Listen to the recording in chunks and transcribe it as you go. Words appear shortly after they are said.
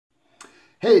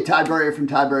Hey, Todd Burrier from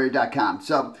toddburrier.com.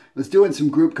 So I was doing some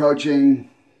group coaching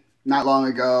not long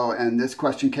ago, and this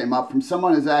question came up from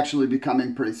someone who's actually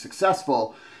becoming pretty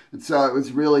successful. And so it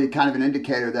was really kind of an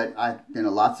indicator that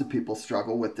lots of people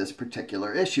struggle with this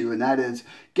particular issue, and that is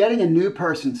getting a new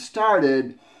person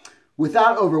started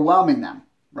without overwhelming them,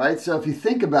 right? So if you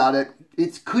think about it,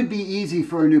 it could be easy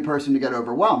for a new person to get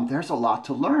overwhelmed. There's a lot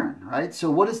to learn, right? So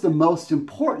what is the most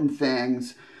important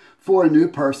things for a new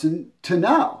person to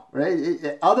know,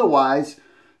 right? Otherwise,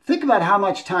 think about how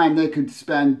much time they could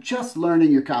spend just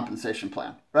learning your compensation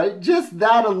plan, right? Just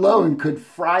that alone could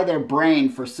fry their brain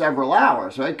for several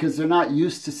hours, right? Because they're not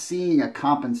used to seeing a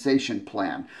compensation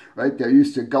plan, right? They're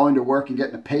used to going to work and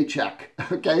getting a paycheck,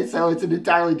 okay? So it's an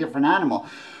entirely different animal.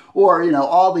 Or,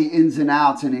 all the ins and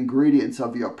outs and ingredients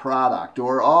of your product,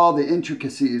 or all the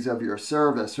intricacies of your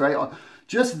service, right?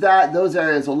 Just those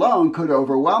areas alone could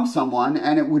overwhelm someone,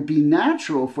 and it would be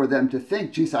natural for them to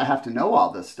think, geez, I have to know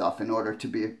all this stuff in order to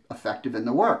be effective in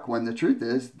the work, when the truth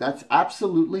is that's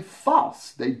absolutely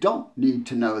false. They don't need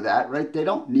to know that, right? They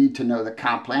don't need to know the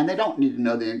comp plan. They don't need to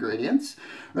know the ingredients,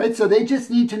 right? So they just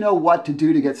need to know what to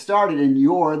do to get started, and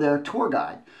you're their tour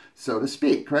guide, so to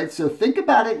speak, right? So think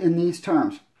about it in these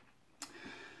terms.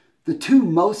 The two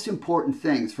most important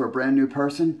things for a brand new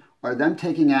person are them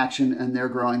taking action and they're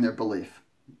growing their belief,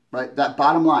 right? That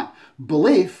bottom line.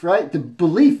 Belief, right? The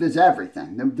belief is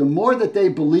everything. The more that they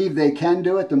believe they can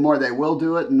do it, the more they will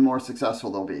do it and the more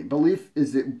successful they'll be. Belief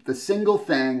is the single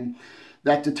thing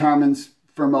that determines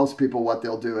for most people what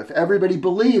they'll do. If everybody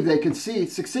believed they could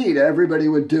succeed, everybody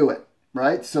would do it,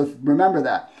 right? So remember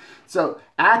that. So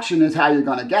action is how you're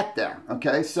going to get there,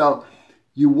 okay? So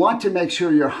you want to make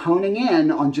sure you're honing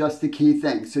in on just the key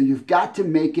things. So you've got to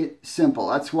make it simple.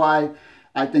 That's why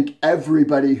I think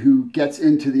everybody who gets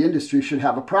into the industry should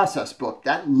have a process book.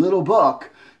 That little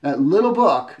book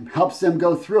helps them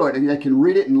go through it, and they can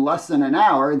read it in less than an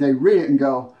hour. They read it and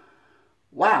go,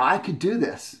 wow, I could do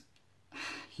this.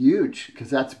 Huge, because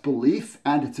that's belief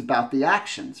and it's about the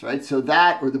actions, right? So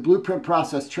that, or the blueprint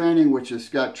process training, which has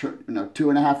got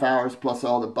 2.5 hours plus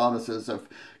all the bonuses of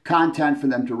content for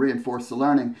them to reinforce the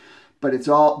learning, but it's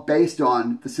all based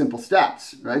on the simple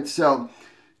steps, right? So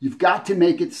you've got to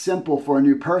make it simple for a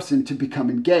new person to become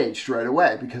engaged right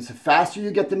away, because the faster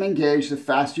you get them engaged, the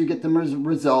faster you get them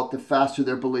result, the faster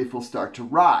their belief will start to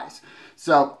rise.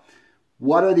 So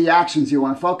what are the actions you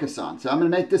want to focus on? So I'm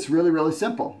going to make this really, really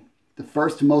simple. The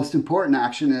first most important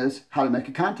action is how to make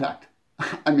a contact.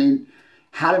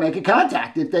 How to make a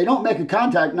contact. If they don't make a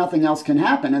contact, nothing else can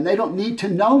happen. And they don't need to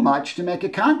know much to make a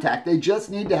contact. They just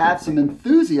need to have some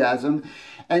enthusiasm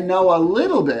and know a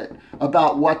little bit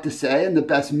about what to say and the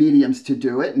best mediums to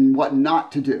do it and what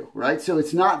not to do, right? So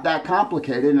it's not that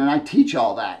complicated, and I teach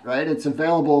all that, right? It's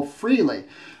available freely.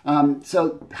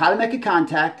 So how to make a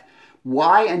contact,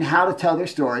 why and how to tell their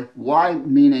story. Why,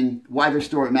 meaning why their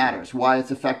story matters, why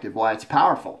it's effective, why it's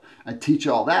powerful. I teach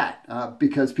all that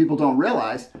because people don't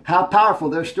realize how powerful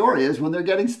their story is when they're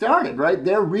getting started, right?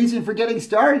 Their reason for getting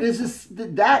started is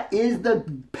that is the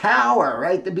power,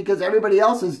 right? Because everybody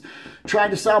else is trying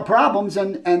to solve problems,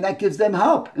 and that gives them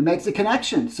hope. It makes a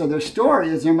connection. So their story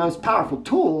is their most powerful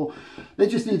tool. They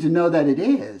just need to know that it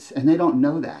is, and they don't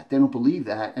know that. They don't believe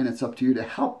that, and it's up to you to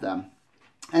help them.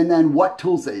 And then what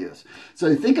tools they use. So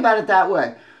you think about it that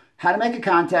way. How to make a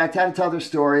contact, how to tell their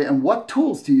story, and what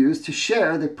tools to use to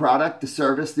share the product, the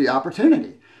service, the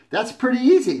opportunity. That's pretty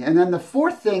easy. And then the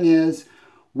fourth thing is,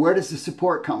 where does the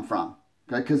support come from?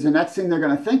 Okay, because the next thing they're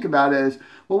going to think about is,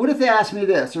 well, what if they ask me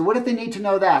this? Or what if they need to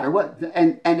know that? Or what?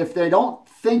 And if they don't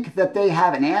think that they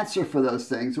have an answer for those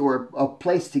things or a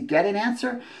place to get an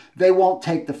answer, they won't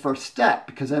take the first step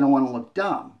because they don't want to look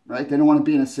dumb, right? They don't want to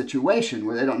be in a situation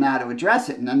where they don't know how to address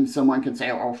it. And then someone can say,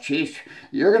 oh, geez,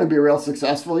 you're going to be real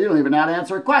successful. You don't even know how to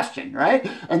answer a question, right?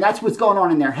 And that's what's going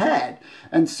on in their head.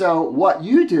 And so what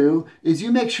you do is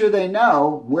you make sure they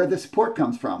know where the support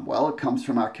comes from. Well, it comes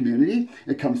from our community.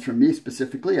 It comes from me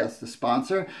specifically as the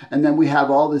sponsor. And then we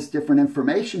have all this different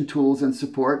information tools and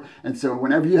support. And so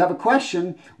whenever you have a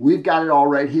question, we've got it all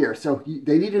right here. So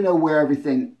they need to know where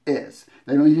everything is.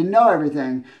 They don't need to know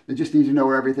everything. They just need to know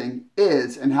where everything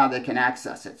is and how they can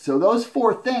access it. So those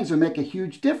four things will make a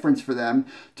huge difference for them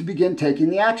to begin taking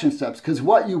the action steps. Because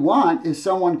what you want is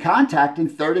someone contacting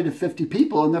 30 to 50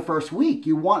 people in their first week.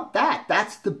 You want that.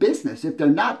 That's the business. If they're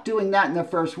not doing that in their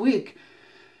first week,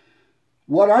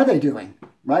 what are they doing?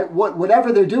 Right?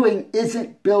 Whatever they're doing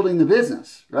isn't building the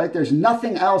business, right? There's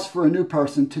nothing else for a new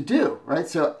person to do, right?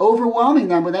 So overwhelming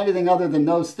them with anything other than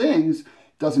those things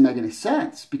doesn't make any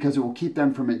sense because it will keep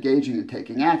them from engaging and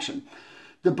taking action.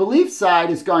 The belief side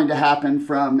is going to happen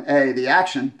from the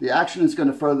action. The action is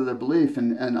going to further their belief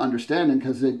and understanding,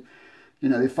 because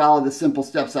they follow the simple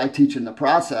steps I teach in the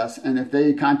process. And if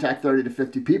they contact 30 to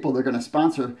 50 people, they're going to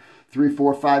sponsor 3,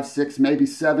 4, 5, 6, maybe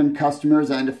 7 customers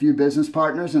and a few business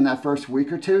partners in that first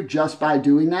week or two just by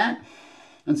doing that.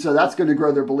 And so that's going to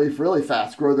grow their belief really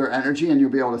fast, grow their energy, and you'll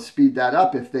be able to speed that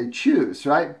up if they choose,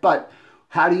 right? But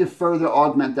how do you further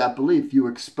augment that belief? You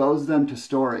expose them to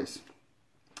stories.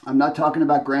 I'm not talking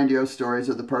about grandiose stories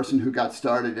of the person who got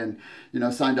started and,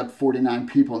 signed up 49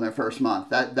 people in their first month.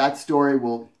 That story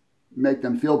will make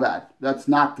them feel bad. That's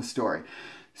not the story.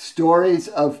 Stories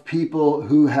of people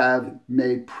who have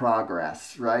made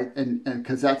progress, right? And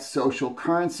because that's social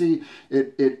currency,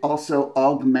 it also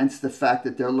augments the fact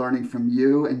that they're learning from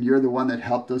you, and you're the one that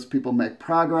helped those people make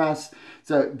progress.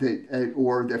 So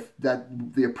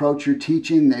the approach you're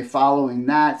teaching, they're following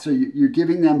that. So you're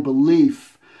giving them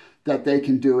belief that they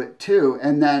can do it too.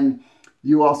 And then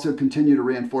you also continue to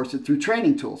reinforce it through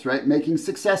training tools, right? Making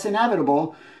success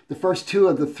inevitable. The first 2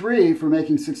 of the 3 for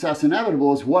making success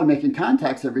inevitable is 1, making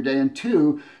contacts every day, and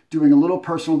 2, doing a little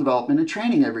personal development and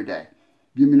training every day.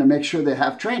 You're going to make sure they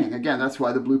have training. Again, that's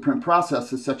why the blueprint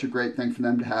process is such a great thing for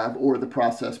them to have, or the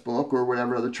process book, or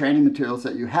whatever other training materials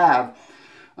that you have.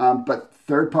 But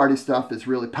third-party stuff is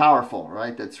really powerful,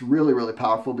 right? That's really, really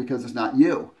powerful because it's not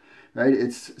you, right?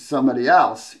 It's somebody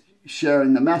else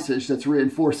sharing the message that's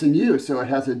reinforcing you. So it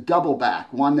has a double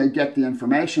back. 1, they get the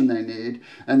information they need,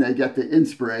 and they get the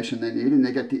inspiration they need, and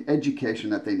they get the education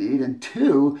that they need. And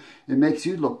 2, it makes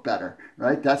you look better,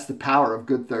 right? That's the power of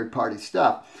good third-party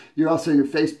stuff. You're also your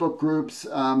Facebook groups,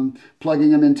 plugging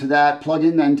them into that,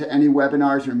 plugging them into any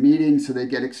webinars or meetings so they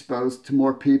get exposed to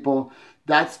more people.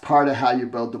 That's part of how you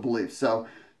build the belief. So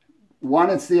 1,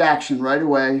 it's the action right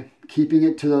away, keeping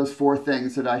it to those 4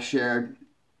 things that I shared,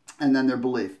 and then their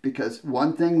belief. Because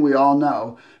one thing we all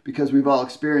know, because we've all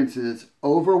experienced it, is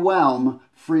overwhelm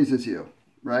freezes you,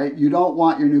 right? You don't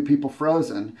want your new people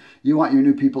frozen. You want your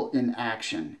new people in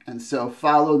action. And so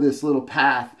follow this little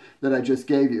path that I just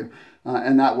gave you,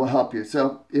 and that will help you.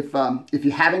 So if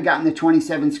you haven't gotten the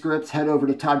 27 scripts, head over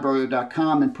to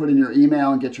toddburrow.com and put in your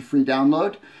email and get your free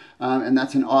download. And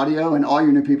that's an audio, and all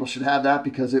your new people should have that,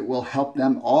 because it will help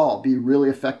them all be really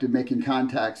effective making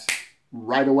contacts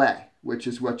right away, which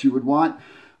is what you would want.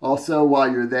 Also,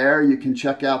 while you're there, you can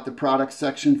check out the product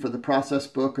section for the process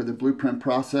book or the blueprint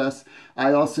process.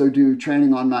 I also do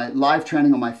training on my live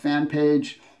training on my fan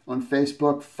page on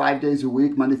Facebook 5 days a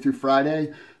week, Monday through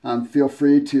Friday. Feel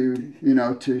free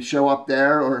to show up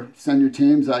there or send your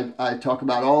teams. I talk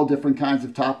about all different kinds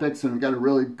of topics, and we've got a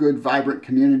really good, vibrant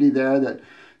community there that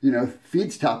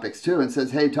feeds topics too and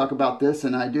says, hey, talk about this,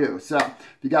 and I do. So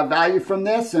if you got value from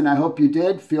this, and I hope you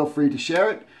did, feel free to share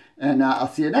it, and I'll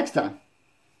see you next time.